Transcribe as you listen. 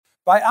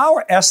By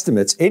our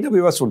estimates,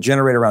 AWS will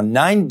generate around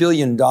 $9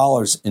 billion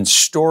in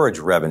storage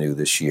revenue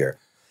this year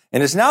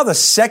and is now the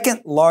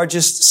second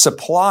largest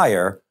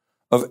supplier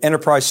of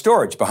enterprise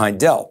storage behind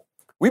Dell.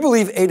 We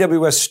believe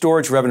AWS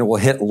storage revenue will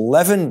hit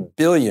 $11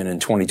 billion in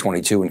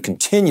 2022 and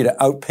continue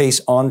to outpace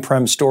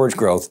on-prem storage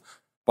growth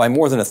by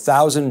more than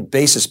 1,000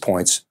 basis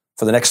points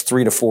for the next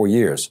 3 to 4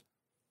 years.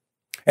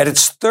 At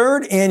its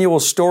third annual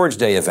Storage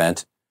Day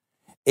event,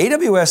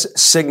 AWS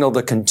signaled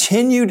a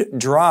continued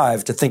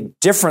drive to think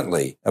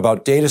differently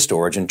about data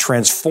storage and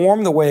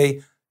transform the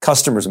way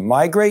customers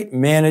migrate,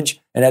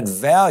 manage, and add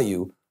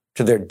value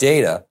to their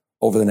data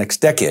over the next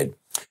decade.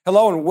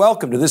 Hello and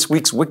welcome to this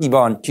week's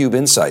Wikibon Cube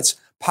Insights,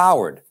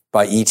 powered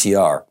by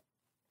ETR.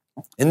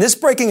 In this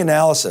breaking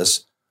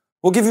analysis,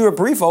 we'll give you a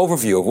brief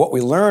overview of what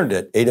we learned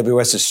at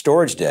AWS's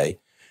Storage Day,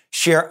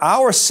 share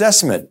our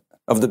assessment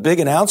of the big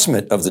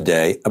announcement of the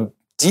day,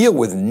 deal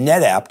with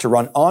NetApp to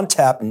run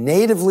ONTAP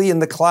natively in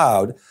the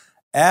cloud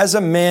as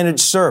a managed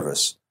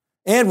service.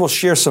 And we'll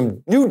share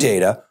some new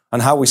data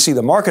on how we see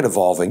the market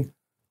evolving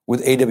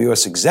with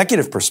AWS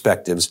executive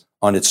perspectives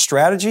on its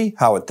strategy,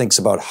 how it thinks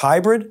about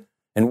hybrid,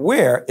 and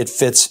where it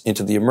fits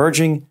into the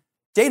emerging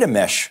data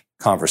mesh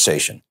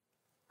conversation.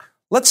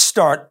 Let's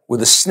start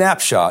with a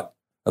snapshot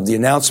of the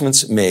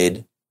announcements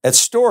made at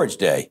Storage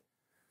Day.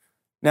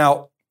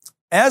 Now,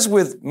 as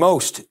with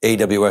most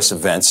AWS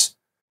events,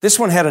 this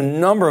one had a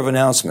number of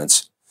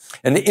announcements,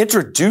 and they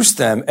introduced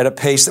them at a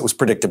pace that was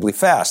predictably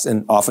fast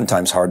and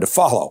oftentimes hard to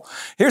follow.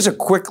 Here's a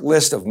quick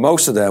list of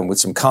most of them with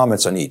some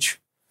comments on each.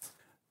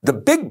 The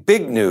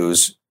big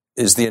news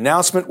is the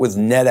announcement with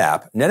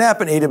NetApp.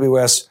 NetApp and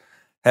AWS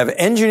have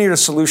engineered a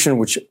solution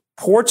which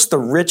ports the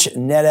rich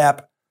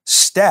NetApp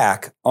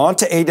stack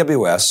onto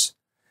AWS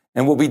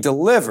and will be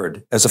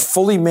delivered as a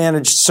fully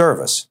managed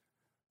service.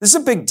 This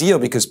is a big deal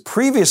because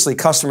previously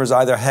customers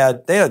either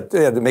had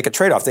to make a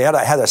trade-off. They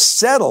had to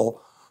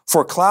settle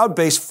for a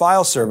cloud-based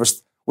file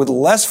service with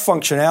less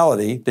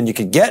functionality than you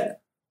could get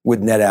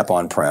with NetApp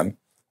on-prem,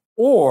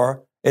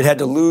 or it had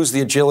to lose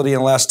the agility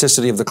and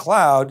elasticity of the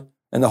cloud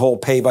and the whole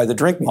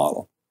pay-by-the-drink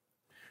model.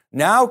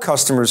 Now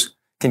customers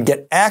can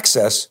get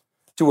access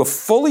to a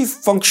fully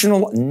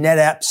functional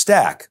NetApp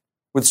stack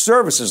with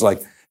services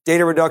like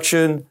data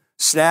reduction,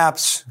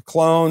 snaps,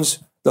 clones,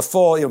 the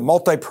full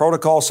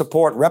multi-protocol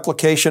support,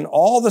 replication,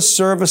 all the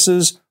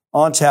services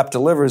ONTAP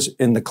delivers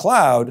in the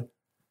cloud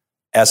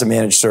as a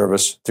managed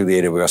service through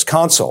the AWS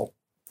console.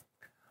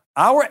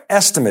 Our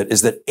estimate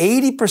is that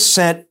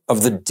 80%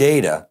 of the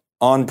data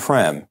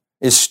on-prem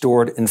is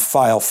stored in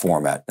file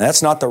format. And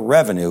that's not the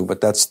revenue, but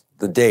that's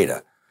the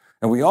data.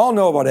 And we all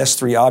know about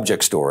S3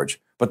 object storage,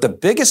 but the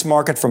biggest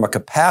market from a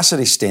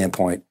capacity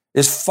standpoint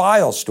is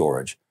file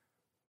storage.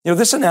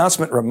 This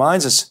announcement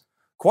reminds us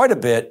quite a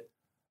bit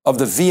of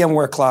the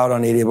VMware Cloud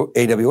on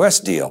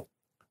AWS deal,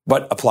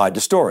 but applied to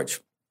storage.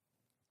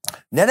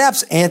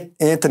 NetApp's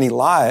Anthony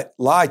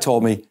Lai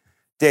told me,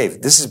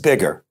 Dave, this is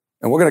bigger,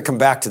 and we're going to come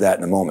back to that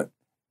in a moment.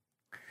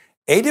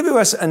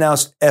 AWS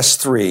announced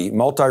S3,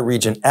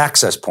 multi-region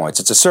access points.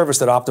 It's a service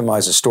that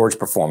optimizes storage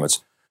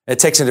performance. It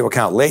takes into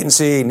account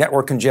latency,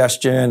 network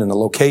congestion, and the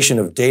location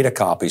of data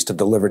copies to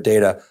deliver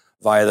data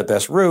via the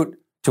best route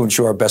to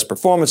ensure best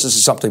performance. This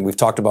is something we've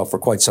talked about for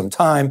quite some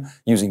time,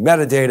 using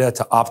metadata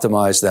to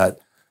optimize that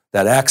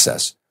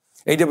access.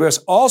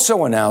 AWS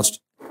also announced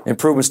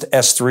improvements to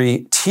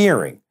S3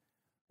 tiering,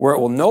 where it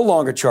will no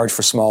longer charge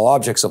for small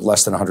objects of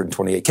less than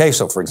 128K.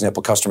 So, for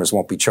example, customers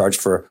won't be charged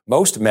for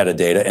most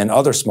metadata and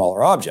other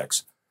smaller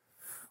objects.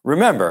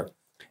 Remember,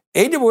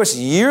 AWS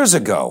years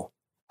ago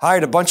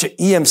hired a bunch of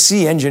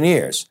EMC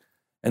engineers,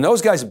 and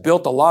those guys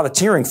built a lot of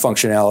tiering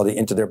functionality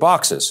into their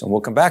boxes, and we'll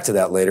come back to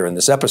that later in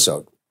this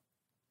episode.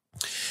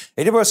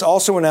 AWS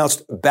also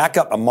announced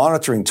backup and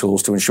monitoring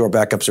tools to ensure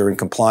backups are in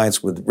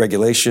compliance with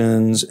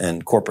regulations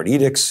and corporate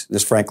edicts.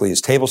 This, frankly,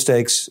 is table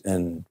stakes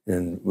and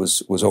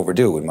was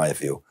overdue, in my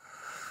view.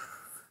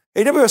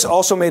 AWS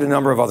also made a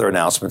number of other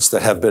announcements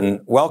that have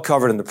been well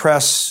covered in the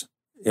press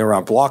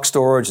around block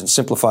storage and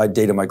simplified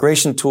data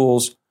migration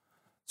tools.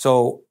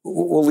 So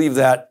we'll leave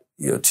that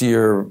to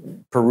your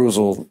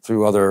perusal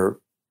through other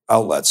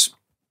outlets.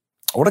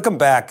 I want to come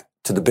back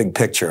to the big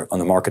picture on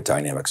the market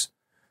dynamics.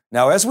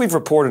 Now, as we've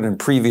reported in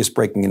previous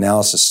breaking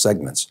analysis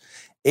segments,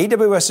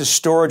 AWS's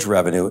storage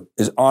revenue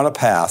is on a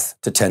path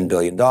to $10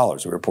 billion.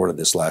 We reported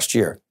this last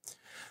year.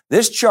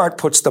 This chart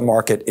puts the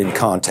market in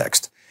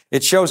context.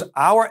 It shows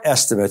our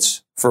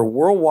estimates for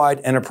worldwide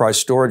enterprise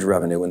storage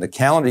revenue in the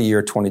calendar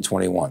year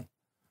 2021.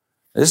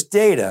 This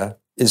data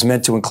is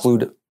meant to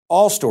include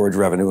all storage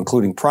revenue,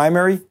 including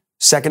primary,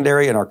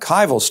 secondary, and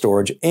archival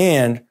storage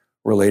and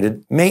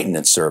related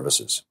maintenance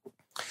services.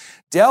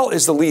 Dell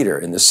is the leader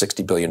in this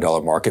 $60 billion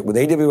market, with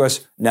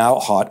AWS now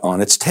hot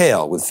on its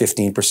tail with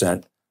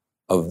 15%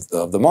 of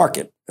the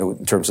market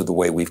in terms of the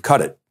way we've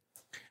cut it.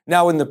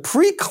 Now, in the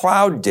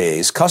pre-cloud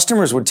days,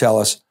 customers would tell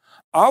us,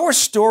 our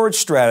storage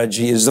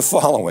strategy is the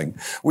following.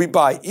 We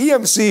buy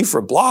EMC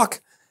for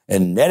block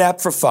and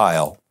NetApp for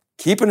file,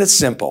 keeping it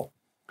simple.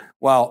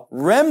 While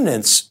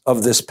remnants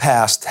of this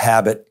past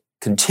habit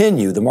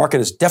continue, the market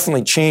is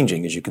definitely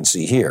changing, as you can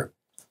see here.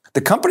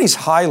 The companies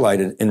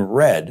highlighted in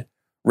red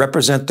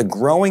represent the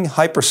growing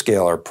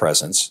hyperscaler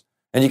presence.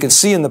 And you can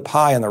see in the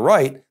pie on the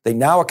right, they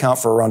now account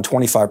for around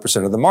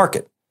 25% of the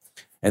market.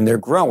 And they're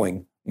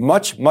growing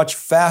much, much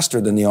faster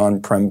than the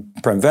on-prem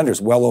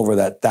vendors, well over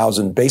that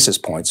 1,000 basis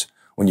points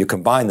when you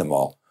combine them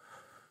all.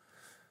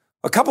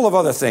 A couple of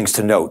other things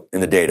to note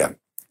in the data.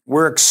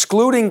 We're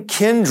excluding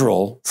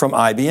Kyndryl from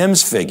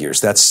IBM's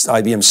figures. That's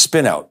IBM's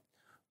spinout.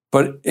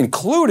 But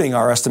including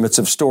our estimates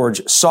of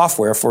storage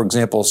software, for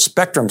example,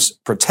 Spectrum's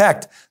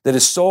Protect, that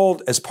is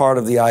sold as part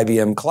of the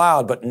IBM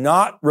cloud, but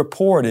not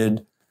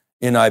reported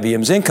in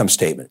IBM's income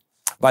statement.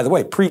 By the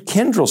way,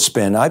 pre-Kyndryl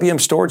spin, IBM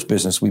storage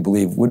business, we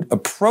believe, would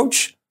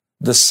approach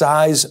the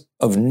size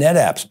of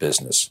NetApp's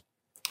business.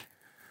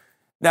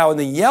 Now, in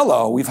the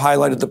yellow, we've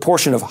highlighted the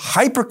portion of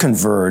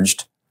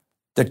hyperconverged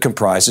that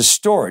comprises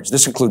storage.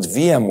 This includes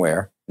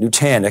VMware,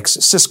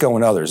 Nutanix, Cisco,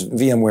 and others.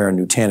 VMware and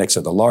Nutanix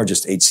are the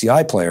largest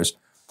HCI players.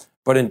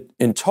 But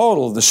in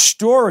total, the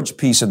storage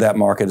piece of that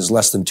market is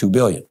less than $2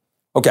 billion.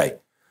 Okay,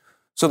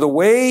 so the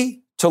way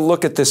to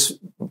look at this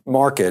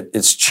market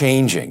is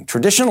changing.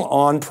 Traditional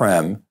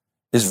on-prem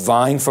is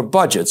vying for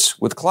budgets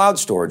with cloud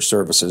storage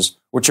services,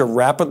 which are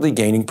rapidly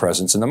gaining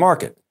presence in the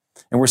market.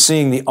 And we're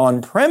seeing the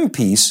on-prem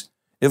piece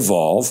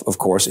evolve, of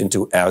course,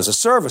 into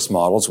as-a-service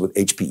models with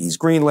HPE's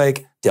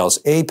GreenLake, Dell's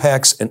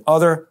Apex, and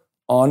other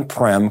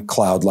on-prem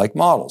cloud-like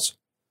models.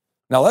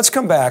 Now let's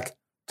come back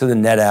to the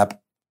NetApp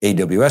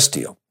AWS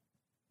deal.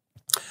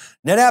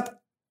 NetApp,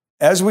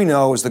 as we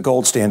know, is the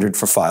gold standard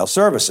for file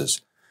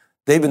services.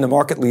 They've been the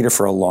market leader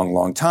for a long,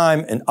 long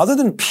time. And other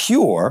than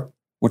Pure,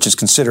 which is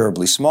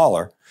considerably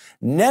smaller,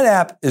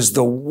 NetApp is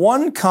the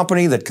one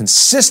company that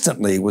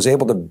consistently was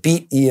able to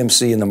beat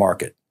EMC in the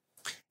market.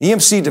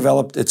 EMC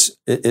developed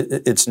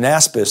its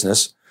NAS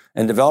business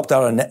and developed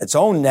out its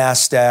own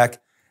NAS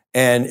stack,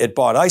 and it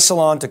bought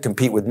Isilon to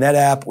compete with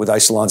NetApp with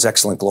Isilon's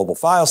excellent global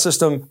file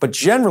system. But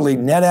generally,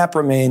 NetApp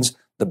remains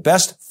the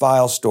best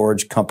file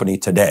storage company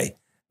today.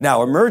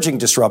 Now, emerging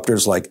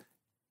disruptors like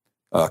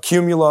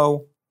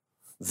Cumulo,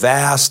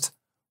 Vast,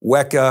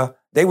 Weka,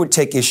 they would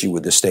take issue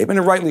with this statement,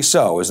 and rightly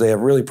so, as they have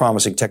really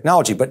promising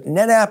technology. But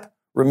NetApp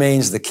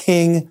remains the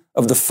king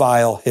of the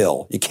file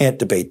hill. You can't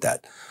debate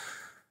that.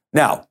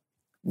 Now,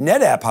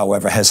 NetApp,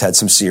 however, has had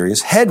some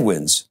serious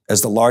headwinds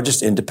as the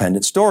largest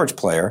independent storage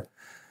player,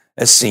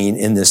 as seen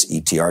in this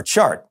ETR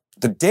chart.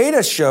 The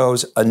data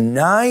shows a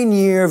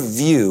 9-year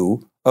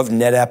view of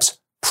NetApp's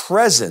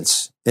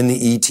presence in the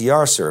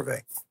ETR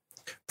survey.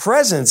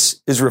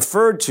 Presence is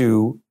referred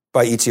to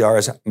by ETR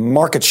as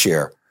market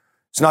share.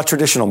 It's not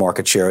traditional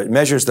market share. It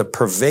measures the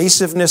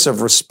pervasiveness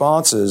of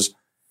responses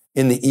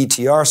in the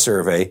ETR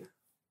survey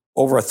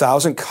over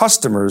 1,000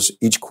 customers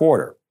each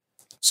quarter.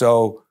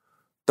 So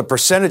the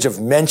percentage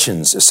of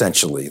mentions,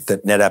 essentially,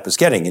 that NetApp is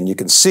getting. And you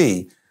can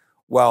see,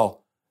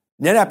 while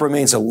NetApp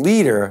remains a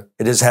leader,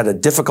 it has had a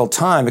difficult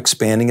time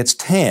expanding its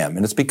TAM.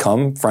 And it's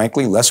become,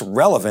 frankly, less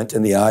relevant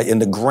in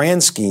the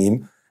grand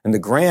scheme, in the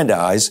grand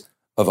eyes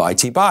of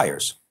IT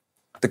buyers.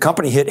 The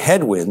company hit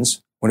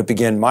headwinds when it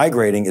began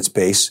migrating its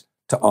base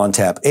to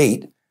ONTAP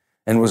 8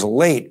 and was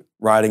late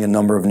riding a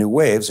number of new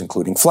waves,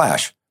 including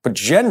Flash. But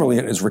generally,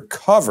 it has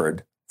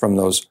recovered from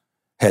those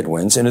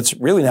headwinds, and it's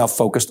really now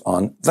focused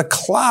on the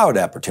cloud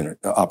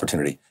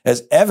opportunity,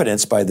 as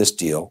evidenced by this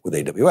deal with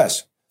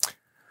AWS.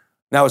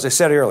 Now, as I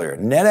said earlier,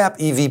 NetApp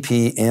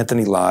EVP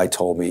Anthony Lai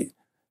told me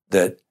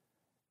that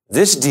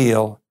this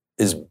deal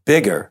is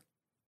bigger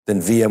than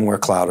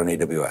VMware Cloud on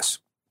AWS.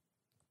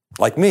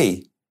 Like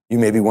me, you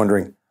may be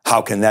wondering,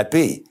 how can that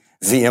be?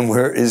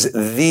 VMware is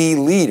the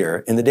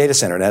leader in the data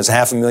center and has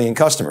 500,000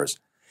 customers.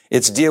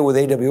 Its deal with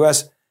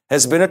AWS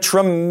has been a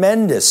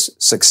tremendous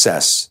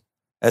success,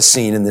 as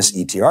seen in this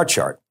ETR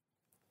chart.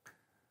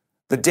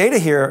 The data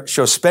here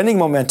shows spending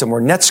momentum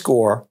or net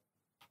score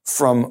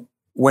from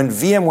when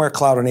VMware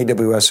Cloud on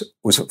AWS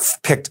was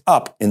picked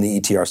up in the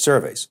ETR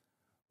surveys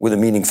with a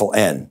meaningful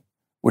N,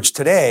 which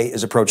today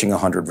is approaching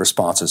 100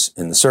 responses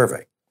in the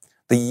survey.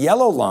 The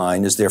yellow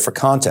line is there for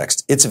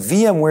context. It's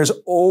VMware's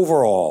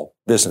overall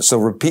business. So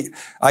repeat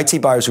IT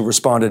buyers who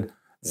responded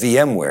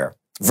VMware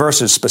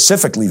versus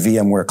specifically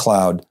VMware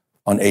Cloud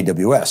on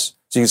AWS.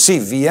 So you see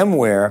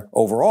VMware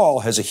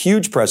overall has a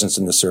huge presence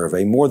in the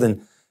survey, more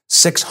than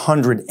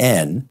 600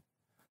 N.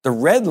 The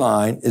red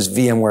line is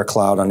VMware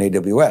Cloud on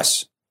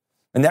AWS.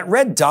 And that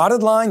red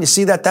dotted line, you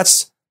see that?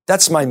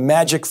 That's my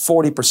magic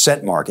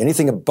 40% mark.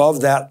 Anything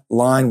above that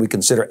line we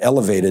consider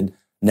elevated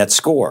net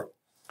score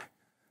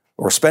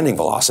or spending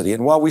velocity.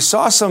 And while we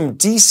saw some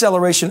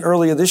deceleration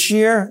earlier this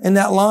year in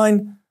that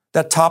line,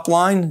 that top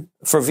line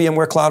for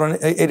VMware Cloud on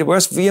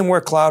AWS,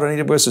 VMware Cloud on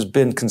AWS has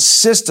been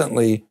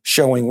consistently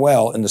showing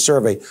well in the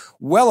survey,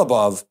 well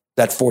above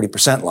that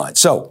 40% line.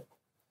 So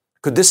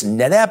could this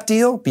NetApp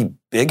deal be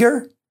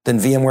bigger than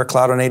VMware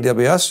Cloud on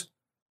AWS?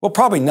 Well,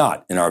 probably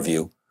not in our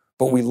view,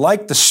 but we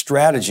like the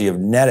strategy of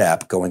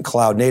NetApp going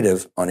cloud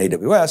native on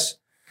AWS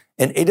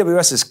and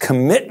AWS's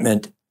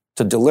commitment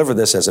to deliver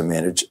this as a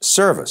managed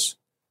service.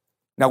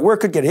 Now, where it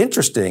could get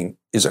interesting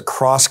is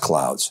across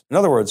clouds. In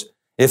other words,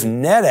 if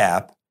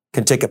NetApp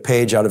can take a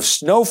page out of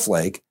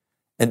Snowflake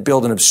and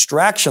build an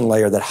abstraction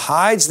layer that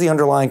hides the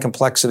underlying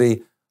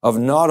complexity of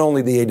not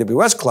only the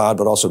AWS cloud,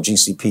 but also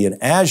GCP and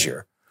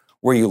Azure,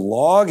 where you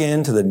log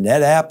into the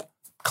NetApp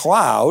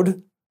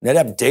cloud,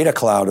 NetApp data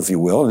cloud, if you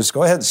will, and just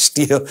go ahead and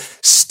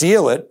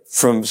steal it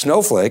from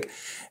Snowflake.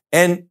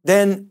 And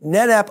then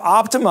NetApp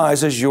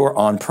optimizes your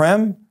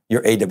on-prem,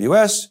 your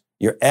AWS,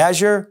 your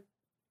Azure,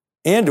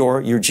 and or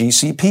your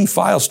GCP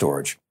file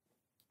storage.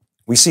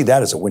 We see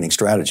that as a winning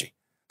strategy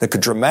that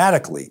could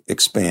dramatically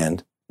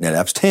expand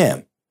NetApp's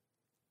TAM.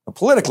 Now,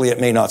 politically, it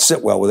may not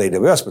sit well with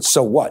AWS, but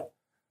so what?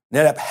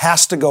 NetApp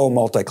has to go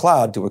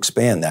multi-cloud to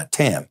expand that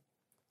TAM.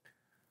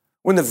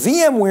 When the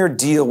VMware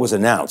deal was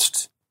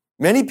announced,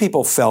 many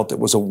people felt it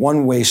was a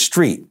one-way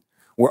street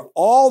where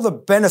all the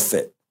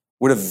benefit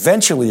would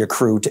eventually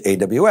accrue to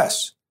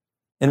AWS.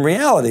 In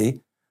reality,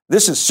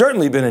 this has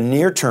certainly been a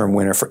near-term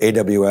winner for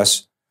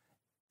AWS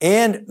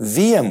and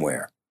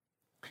VMware.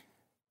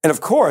 And of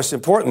course,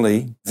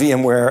 importantly,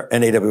 VMware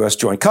and AWS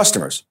joint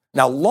customers.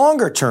 Now,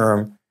 longer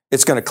term,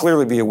 it's going to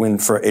clearly be a win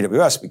for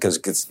AWS because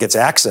it gets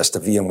access to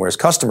VMware's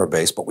customer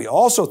base, but we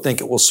also think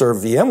it will serve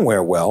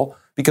VMware well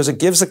because it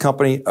gives the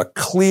company a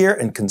clear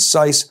and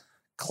concise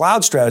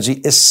cloud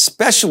strategy,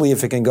 especially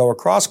if it can go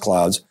across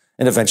clouds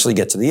and eventually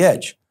get to the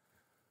edge.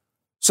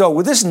 So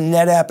with this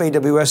NetApp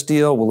AWS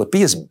deal, will it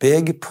be as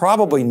big?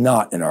 Probably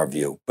not in our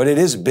view, but it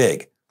is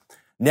big.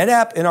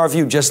 NetApp, in our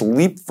view, just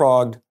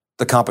leapfrogged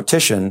the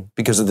competition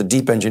because of the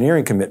deep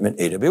engineering commitment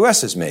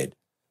AWS has made.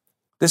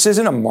 This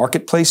isn't a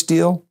marketplace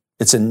deal.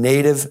 It's a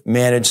native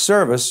managed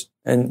service,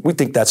 and we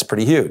think that's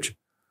pretty huge.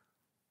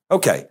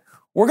 Okay,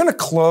 we're going to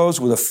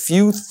close with a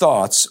few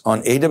thoughts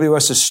on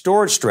AWS's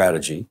storage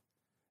strategy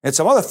and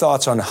some other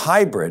thoughts on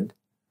hybrid.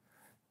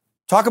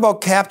 Talk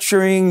about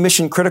capturing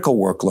mission-critical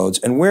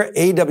workloads and where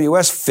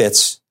AWS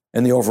fits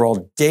in the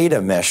overall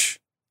data mesh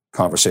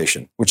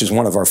conversation, which is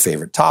one of our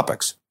favorite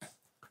topics.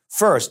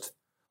 First,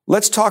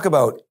 let's talk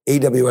about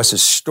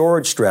AWS's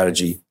storage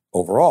strategy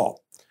overall.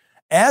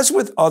 As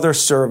with other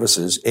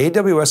services,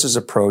 AWS's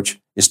approach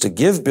is to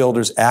give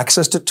builders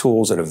access to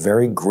tools at a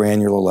very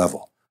granular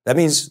level. That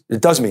means,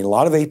 it does mean a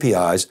lot of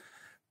APIs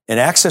and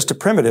access to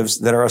primitives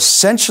that are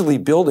essentially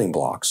building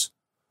blocks.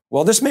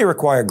 While this may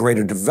require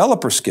greater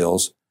developer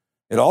skills,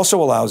 it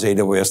also allows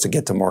AWS to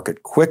get to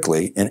market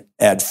quickly and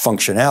add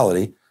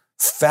functionality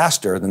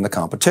faster than the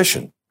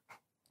competition.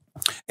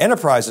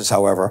 Enterprises,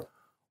 however,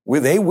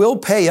 they will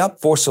pay up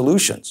for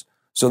solutions.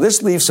 So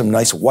this leaves some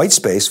nice white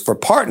space for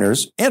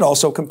partners and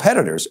also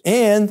competitors,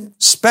 and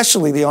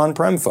especially the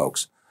on-prem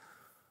folks.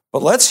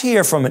 But let's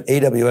hear from an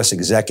AWS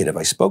executive.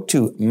 I spoke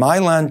to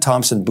Mylan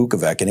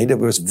Thompson-Bukovac, an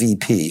AWS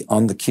VP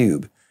on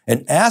theCUBE,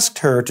 and asked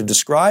her to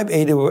describe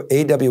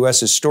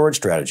AWS's storage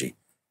strategy.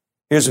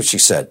 Here's what she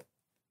said.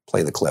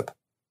 Play the clip.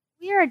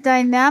 We are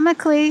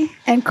dynamically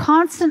and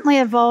constantly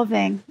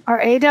evolving our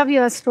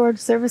AWS storage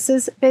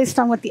services based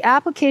on what the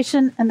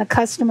application and the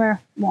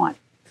customer want.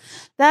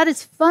 That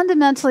is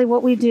fundamentally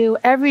what we do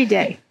every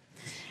day.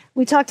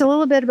 We talked a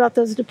little bit about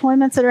those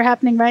deployments that are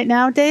happening right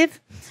now, Dave.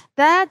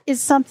 That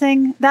is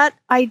something, that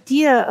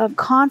idea of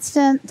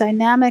constant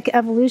dynamic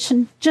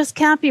evolution just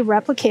can't be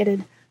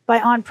replicated by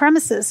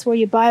on-premises where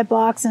you buy a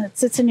box and it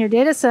sits in your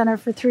data center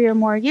for 3 or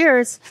more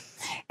years.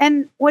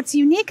 And what's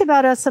unique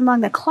about us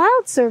among the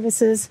cloud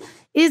services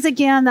is,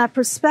 again, that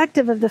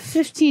perspective of the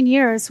 15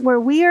 years where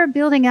we are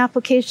building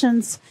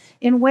applications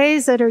in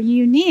ways that are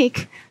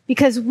unique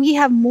because we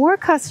have more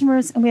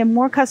customers and we have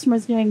more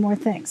customers doing more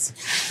things.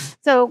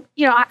 So,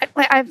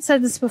 I've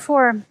said this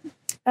before.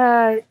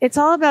 It's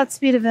all about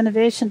speed of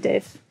innovation,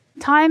 Dave.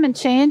 Time and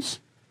change,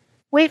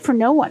 wait for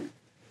no one.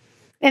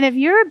 And if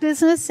you're a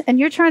business and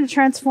you're trying to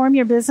transform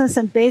your business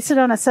and base it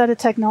on a set of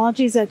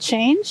technologies that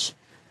change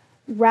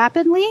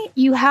rapidly,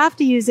 you have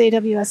to use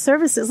AWS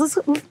services.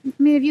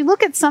 If you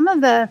look at some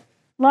of the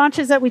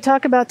launches that we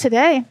talk about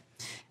today,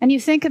 and you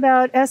think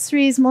about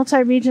S3's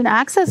multi-region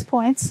access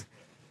points,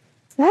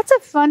 that's a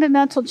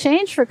fundamental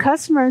change for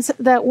customers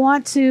that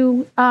want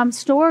to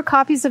store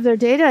copies of their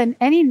data in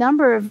any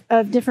number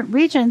of different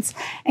regions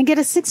and get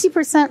a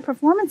 60%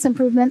 performance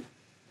improvement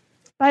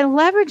by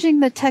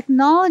leveraging the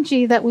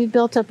technology that we've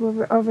built up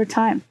over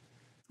time.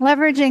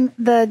 Leveraging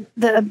the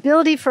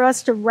ability for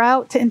us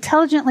to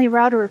intelligently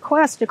route a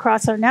request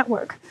across our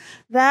network.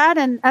 That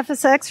and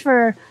FSx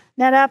for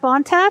NetApp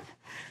ONTAP,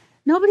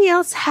 nobody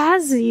else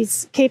has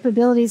these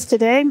capabilities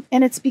today,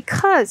 and it's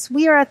because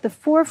we are at the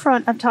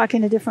forefront of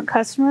talking to different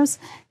customers,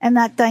 and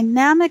that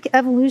dynamic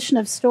evolution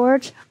of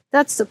storage,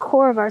 that's the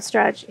core of our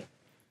strategy.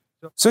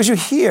 So as you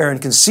hear and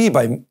can see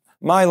by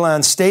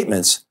Mylan's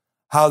statements,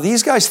 how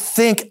these guys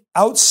think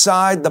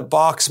outside the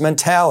box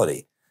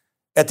mentality.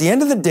 At the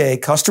end of the day,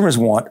 customers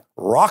want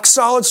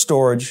rock-solid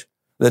storage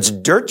that's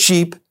dirt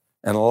cheap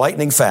and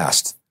lightning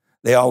fast.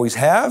 They always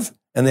have,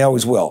 and they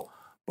always will.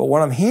 But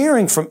what I'm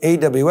hearing from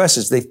AWS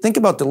is they think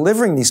about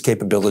delivering these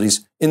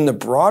capabilities in the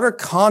broader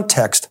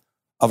context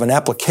of an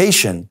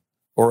application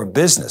or a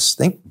business.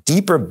 Think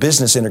deeper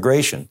business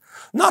integration.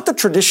 Not that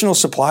traditional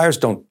suppliers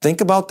don't think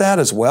about that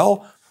as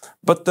well,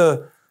 but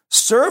the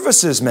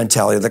services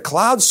mentality, the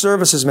cloud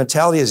services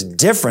mentality is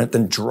different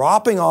than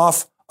dropping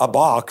off a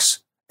box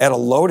at a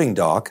loading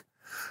dock,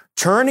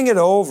 turning it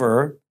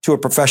over to a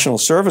professional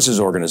services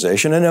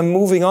organization, and then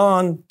moving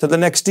on to the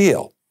next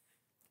deal.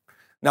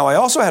 Now, I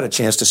also had a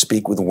chance to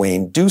speak with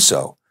Wayne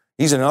Duso.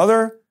 He's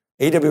another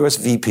AWS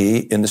VP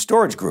in the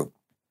storage group.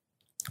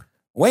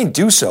 Wayne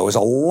Duso is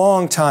a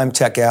longtime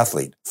tech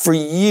athlete. For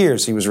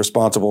years, he was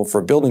responsible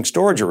for building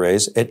storage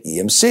arrays at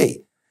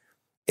EMC.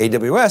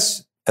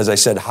 AWS, as I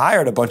said,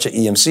 hired a bunch of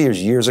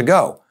EMCers years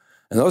ago,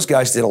 and those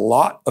guys did a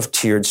lot of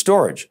tiered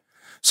storage.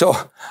 So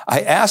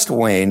I asked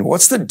Wayne,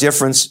 what's the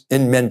difference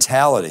in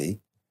mentality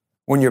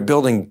when you're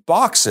building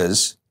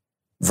boxes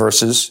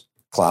versus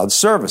cloud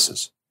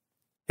services?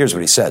 Here's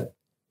what he said.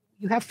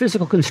 You have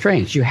physical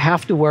constraints. You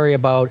have to worry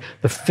about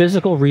the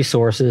physical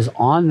resources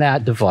on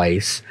that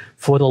device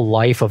for the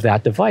life of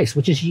that device,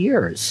 which is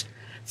years.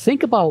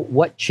 Think about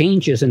what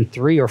changes in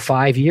 3 or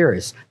 5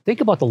 years.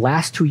 Think about the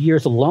last 2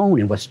 years alone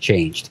and what's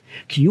changed.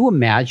 Can you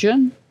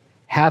imagine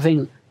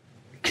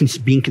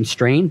being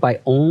constrained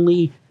by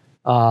only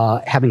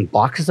having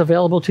boxes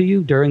available to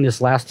you during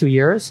this last 2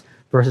 years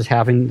versus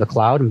having the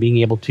cloud and being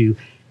able to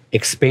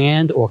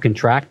expand or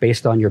contract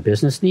based on your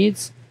business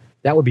needs?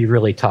 That would be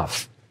really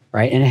tough,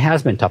 right? And it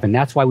has been tough. And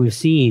that's why we've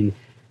seen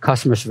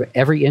customers for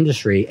every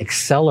industry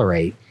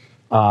accelerate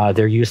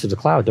their use of the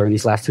cloud during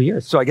these last 2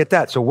 years. So I get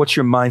that. So what's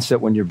your mindset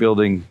when you're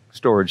building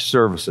storage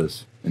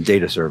services and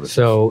data services?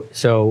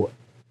 So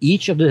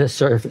each of the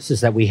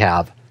services that we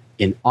have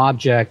in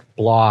object,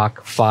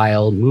 block,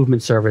 file,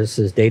 movement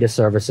services, data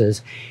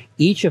services,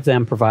 each of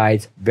them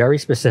provides very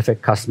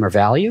specific customer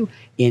value,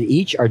 and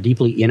each are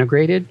deeply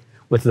integrated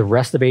with the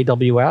rest of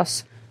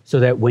AWS, so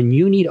that when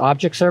you need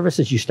object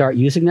services, you start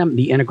using them,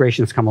 the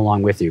integrations come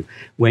along with you.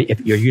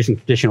 If you're using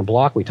traditional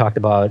block, we talked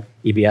about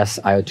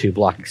EBS IO2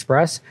 Block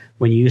Express.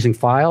 When you're using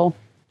file,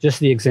 just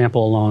the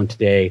example alone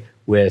today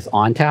with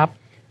ONTAP,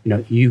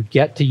 you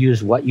get to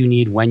use what you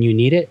need when you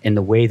need it in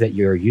the way that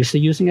you're used to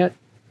using it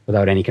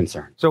without any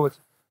concern. So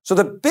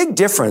the big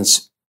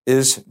difference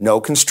is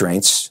no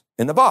constraints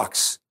in the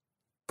box,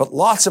 but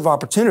lots of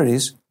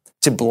opportunities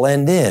to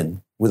blend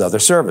in with other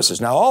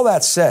services. Now, all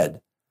that said,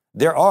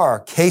 there are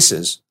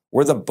cases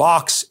where the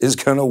box is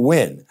going to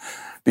win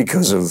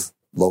because of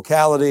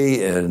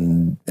locality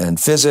and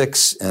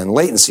physics and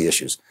latency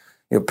issues.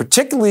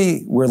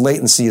 Particularly where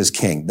latency is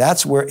king.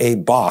 That's where a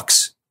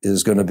box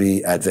is going to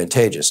be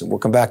advantageous. And we'll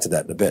come back to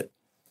that in a bit.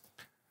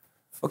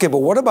 Okay, but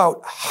what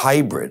about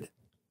hybrid?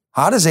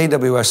 How does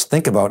AWS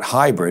think about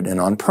hybrid and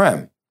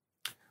on-prem?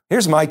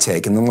 Here's my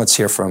take, and then let's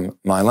hear from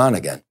Milan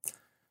again.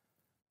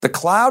 The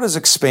cloud is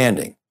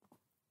expanding.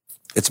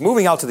 It's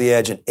moving out to the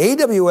edge, and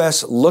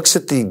AWS looks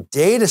at the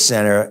data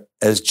center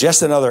as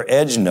just another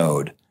edge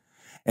node,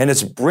 and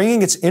it's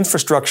bringing its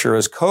infrastructure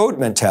as code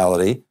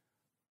mentality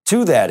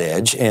to that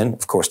edge and,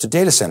 of course, to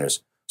data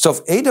centers. So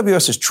if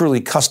AWS is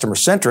truly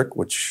customer-centric,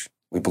 which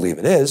we believe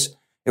it is,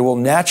 it will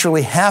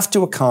naturally have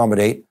to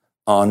accommodate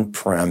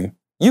on-prem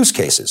use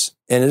cases,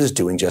 and it is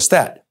doing just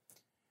that.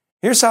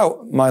 Here's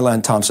how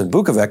Milan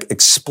Thompson-Bukovac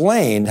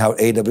explained how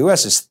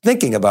AWS is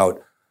thinking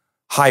about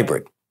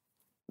hybrid.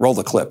 Roll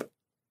the clip.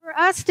 For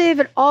us, Dave,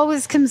 it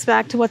always comes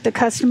back to what the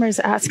customer is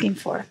asking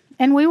for.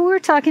 And we were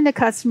talking to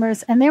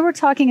customers, and they were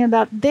talking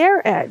about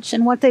their edge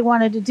and what they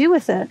wanted to do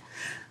with it.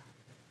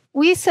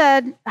 We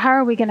said, how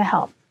are we going to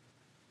help?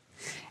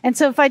 And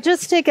so if I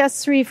just take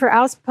S3 for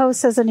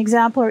Outposts as an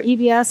example, or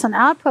EBS on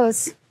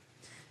Outposts,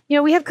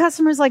 we have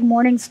customers like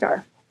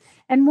Morningstar.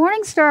 And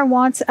Morningstar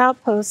wants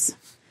Outposts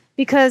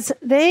because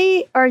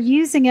they are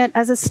using it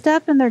as a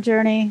step in their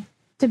journey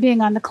to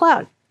being on the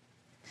cloud.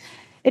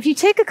 If you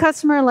take a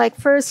customer like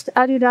First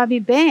Abu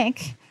Dhabi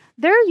Bank,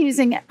 they're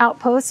using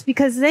Outposts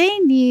because they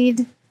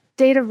need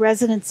data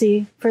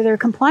residency for their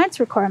compliance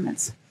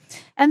requirements.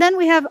 And then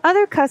we have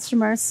other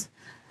customers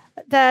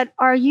that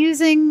are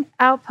using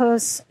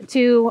Outposts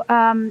to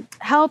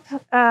help,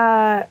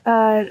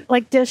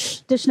 like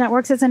Dish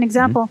Networks as an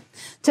example,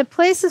 to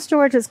place the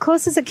storage as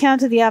close as it can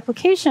to the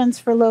applications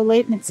for low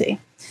latency.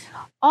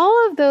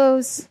 All of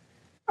those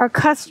are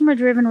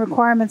customer-driven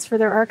requirements for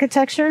their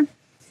architecture.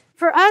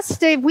 For us,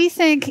 Dave, we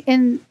think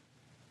in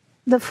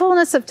the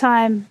fullness of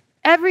time,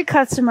 every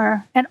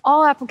customer and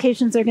all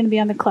applications are going to be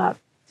on the cloud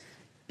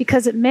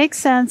because it makes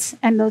sense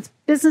and those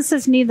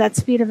businesses need that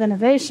speed of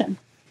innovation.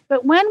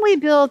 But when we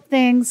build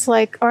things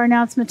like our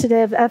announcement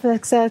today of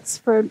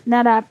FXX for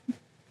NetApp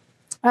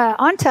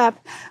ONTAP,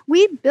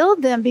 we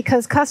build them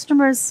because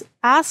customers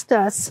asked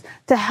us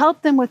to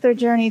help them with their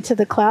journey to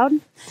the cloud,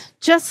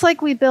 just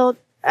like we built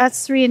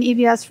S3 and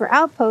EBS for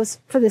Outposts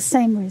for the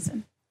same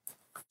reason.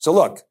 So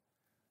look,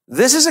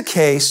 this is a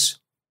case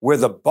where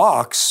the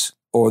box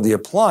or the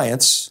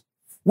appliance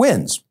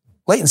wins.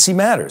 Latency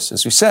matters,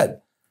 as we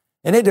said.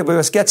 And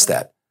AWS gets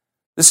that.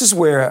 This is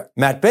where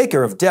Matt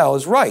Baker of Dell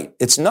is right.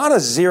 It's not a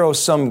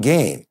zero-sum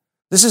game.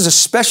 This is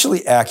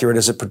especially accurate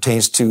as it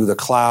pertains to the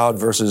cloud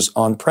versus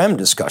on-prem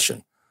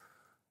discussion.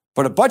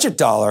 But a budget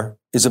dollar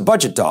is a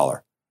budget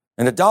dollar,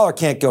 and a dollar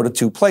can't go to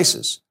two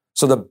places.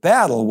 So the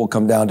battle will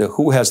come down to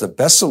who has the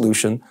best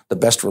solution, the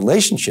best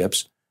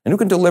relationships, and who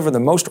can deliver the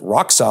most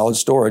rock-solid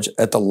storage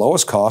at the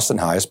lowest cost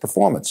and highest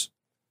performance.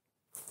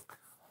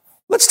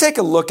 Let's take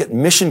a look at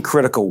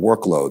mission-critical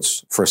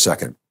workloads for a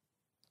second.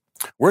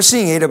 We're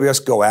seeing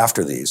AWS go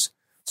after these.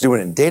 It's doing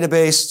it in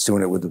database, it's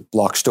doing it with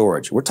block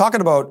storage. We're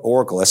talking about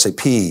Oracle,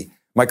 SAP,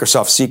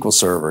 Microsoft SQL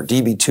Server,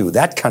 DB2,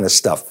 that kind of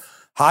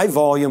stuff. High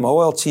volume,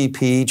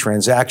 OLTP,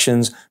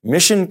 transactions,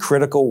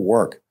 mission-critical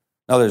work.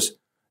 Now, there's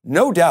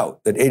no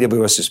doubt that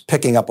AWS is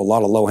picking up a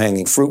lot of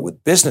low-hanging fruit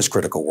with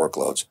business-critical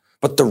workloads.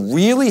 But the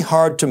really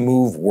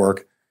hard-to-move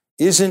work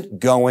isn't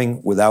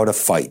going without a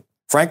fight.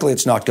 Frankly,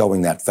 it's not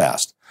going that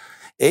fast.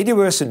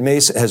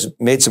 AWS has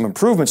made some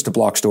improvements to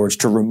block storage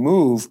to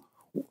remove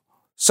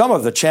some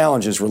of the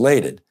challenges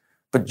related.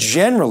 But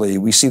generally,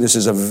 we see this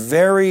as a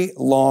very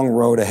long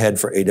road ahead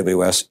for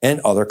AWS and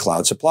other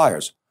cloud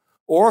suppliers.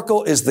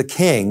 Oracle is the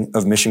king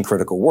of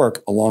mission-critical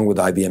work, along with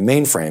IBM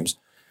mainframes.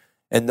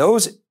 And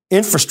those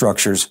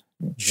infrastructures,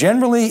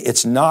 generally,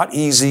 it's not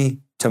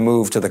easy to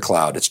move to the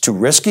cloud. It's too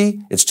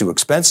risky, it's too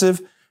expensive,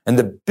 and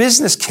the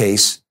business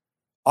case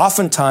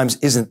oftentimes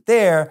isn't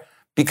there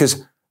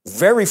because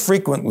very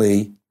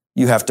frequently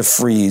you have to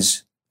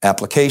freeze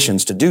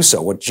applications to do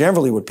so. What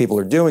people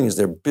are doing is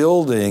they're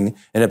building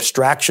an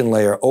abstraction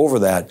layer over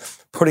that,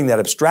 putting that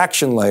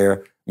abstraction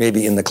layer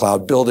maybe in the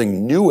cloud,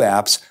 building new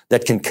apps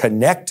that can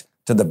connect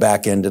to the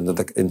back end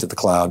into the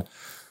cloud.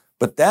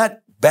 But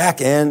that back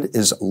end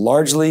is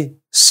largely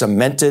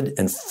cemented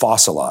and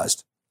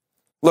fossilized.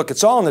 Look,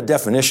 it's all in the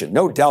definition.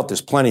 No doubt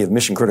there's plenty of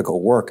mission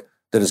critical work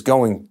that is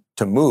going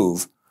to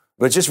move,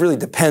 but it just really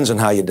depends on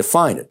how you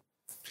define it.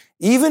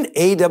 Even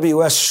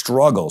AWS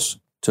struggles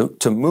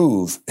to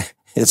move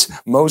its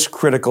most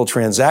critical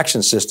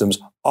transaction systems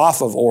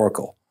off of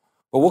Oracle.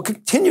 But we'll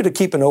continue to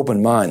keep an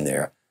open mind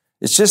there.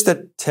 It's just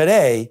that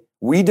today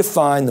we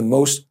define the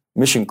most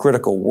mission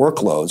critical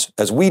workloads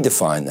as we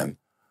define them.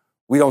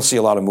 We don't see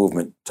a lot of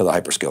movement to the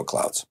hyperscale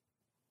clouds.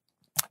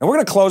 And we're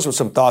going to close with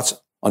some thoughts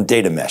on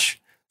data mesh.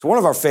 It's one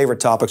of our favorite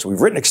topics. We've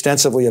written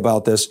extensively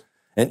about this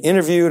and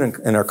interviewed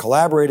and are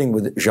collaborating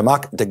with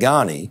Zhamak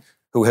Dehghani,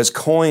 who has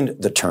coined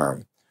the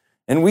term.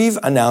 And we've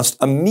announced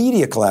a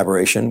media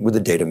collaboration with the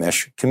data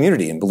mesh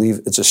community and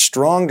believe it's a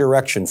strong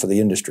direction for the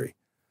industry.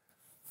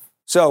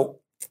 So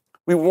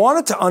we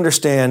wanted to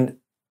understand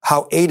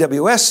how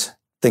AWS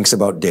thinks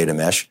about data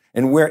mesh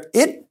and where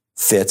it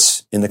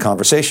fits in the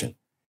conversation.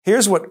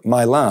 Here's what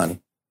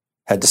Mai-Lan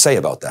had to say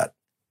about that.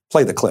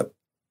 Play the clip.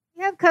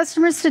 We have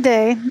customers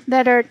today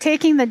that are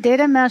taking the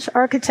data mesh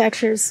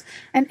architectures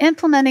and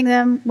implementing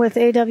them with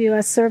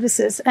AWS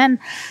services. And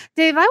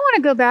Dave, I want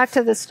to go back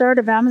to the start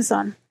of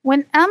Amazon.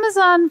 When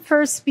Amazon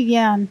first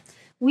began,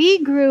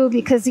 we grew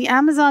because the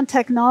Amazon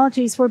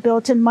technologies were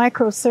built in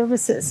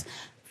microservices.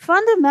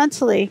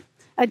 Fundamentally,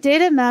 a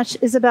data mesh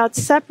is about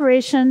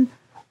separation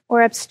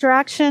or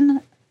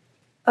abstraction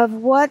of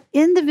what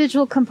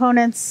individual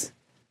components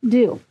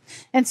do.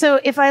 And so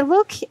if I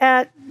look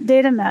at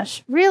data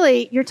mesh,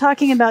 really, you're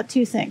talking about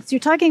two things. You're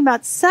talking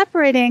about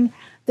separating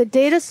the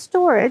data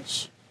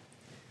storage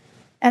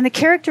and the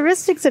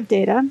characteristics of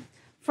data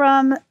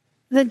from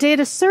the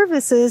data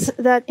services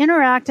that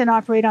interact and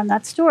operate on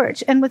that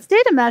storage. And with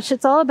data mesh,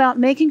 it's all about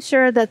making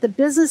sure that the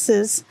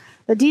businesses,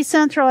 the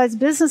decentralized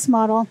business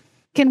model,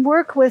 can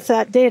work with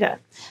that data.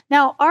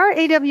 Now, our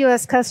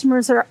AWS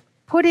customers are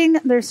putting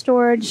their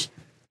storage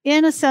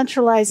in a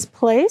centralized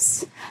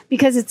place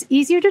because it's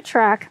easier to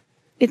track,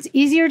 it's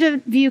easier to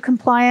view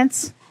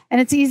compliance, and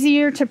it's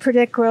easier to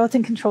predict growth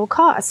and control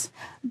costs.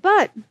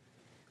 But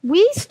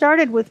we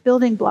started with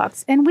building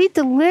blocks, and we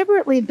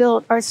deliberately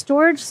built our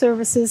storage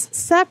services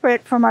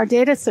separate from our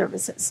data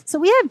services. So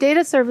we have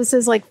data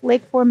services like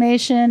Lake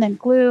Formation and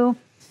Glue.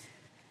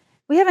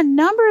 We have a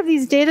number of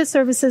these data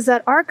services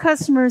that our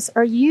customers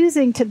are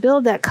using to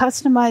build that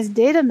customized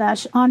data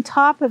mesh on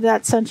top of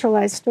that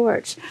centralized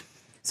storage.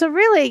 So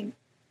really,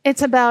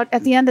 it's about,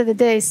 at the end of the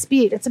day,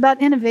 speed. It's about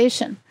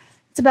innovation.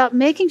 It's about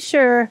making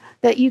sure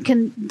that you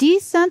can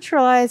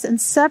decentralize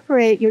and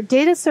separate your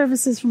data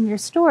services from your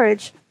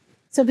storage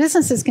so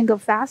businesses can go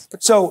faster.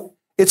 So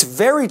it's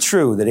very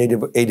true that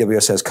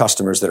AWS has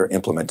customers that are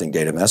implementing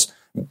data mesh.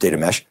 Data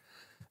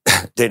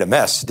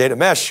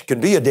mesh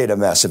can be a data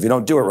mess if you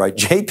don't do it right.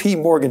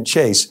 JP Morgan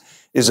Chase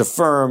is a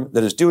firm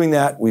that is doing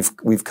that.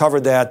 We've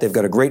covered that. They've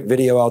got a great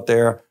video out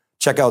there.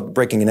 Check out the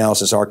Breaking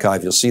Analysis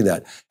archive. You'll see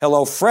that.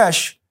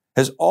 HelloFresh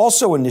has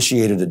also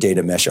initiated a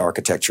data mesh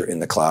architecture in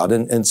the cloud,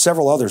 and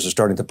several others are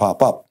starting to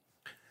pop up.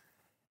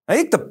 I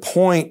think the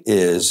point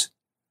is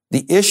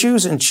the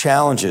issues and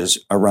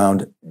challenges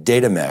around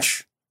data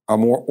mesh are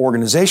more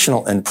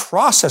organizational and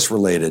process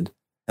related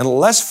and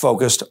less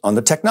focused on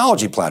the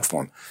technology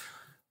platform.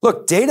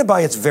 Look, data by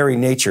its very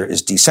nature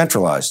is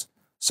decentralized.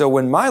 So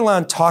when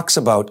Mai-Lan talks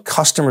about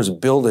customers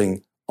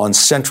building on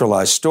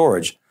centralized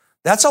storage,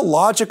 that's a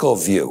logical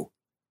view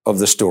of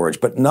the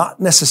storage, but not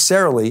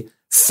necessarily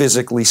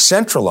physically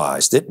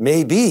centralized. It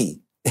may be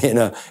in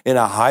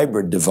a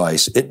hybrid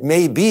device. It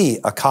may be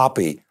a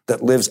copy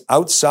that lives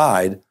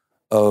outside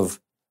of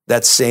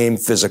that same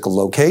physical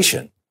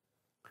location.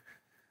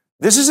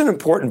 This is an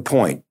important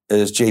point,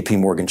 as JP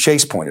Morgan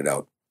Chase pointed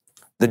out.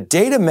 The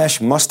data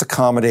mesh must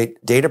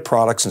accommodate data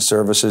products and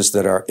services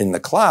that are in the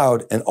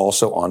cloud and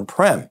also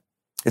on-prem.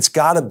 It's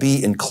got to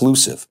be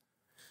inclusive.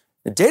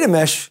 The data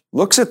mesh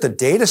looks at the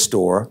data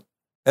store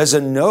as a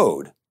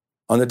node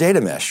on the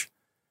data mesh.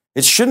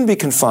 It shouldn't be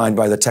confined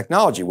by the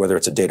technology, whether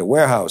it's a data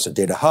warehouse, a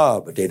data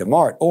hub, a data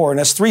mart, or an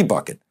S3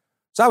 bucket.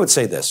 So I would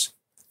say this.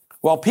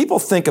 While people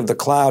think of the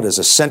cloud as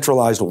a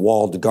centralized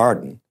walled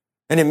garden,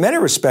 and in many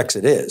respects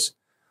it is,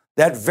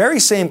 that very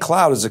same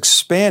cloud is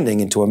expanding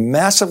into a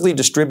massively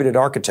distributed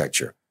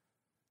architecture.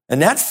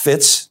 And that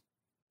fits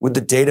with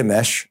the data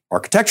mesh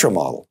architectural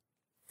model.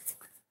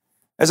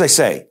 As I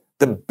say,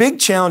 the big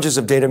challenges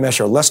of data mesh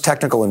are less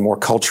technical and more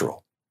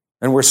cultural.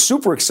 And we're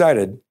super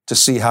excited to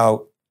see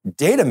how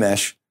data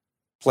mesh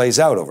plays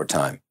out over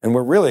time. And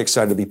we're really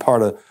excited to be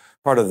part of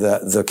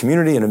the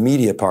community and a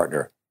media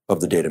partner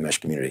of the data mesh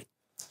community.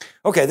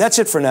 Okay, that's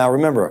it for now.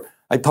 Remember,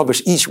 I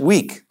publish each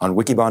week on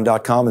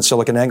wikibon.com and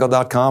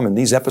siliconangle.com, and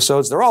these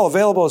episodes, they're all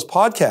available as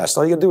podcasts.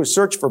 All you gotta do is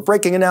search for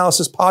Breaking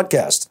Analysis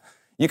Podcast.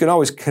 You can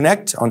always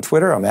connect on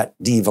Twitter. I'm at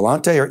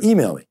dvellante, or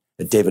email me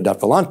at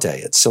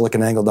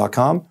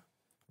david.vellante@siliconangle.com.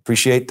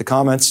 Appreciate the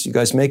comments you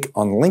guys make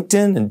on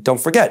LinkedIn, and don't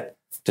forget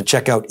to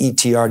check out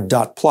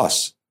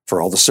etr.plus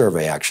for all the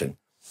survey action.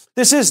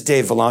 This is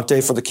Dave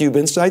Vellante for theCUBE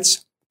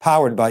Insights,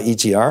 powered by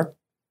ETR.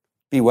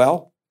 Be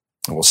well,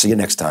 and we'll see you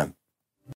next time.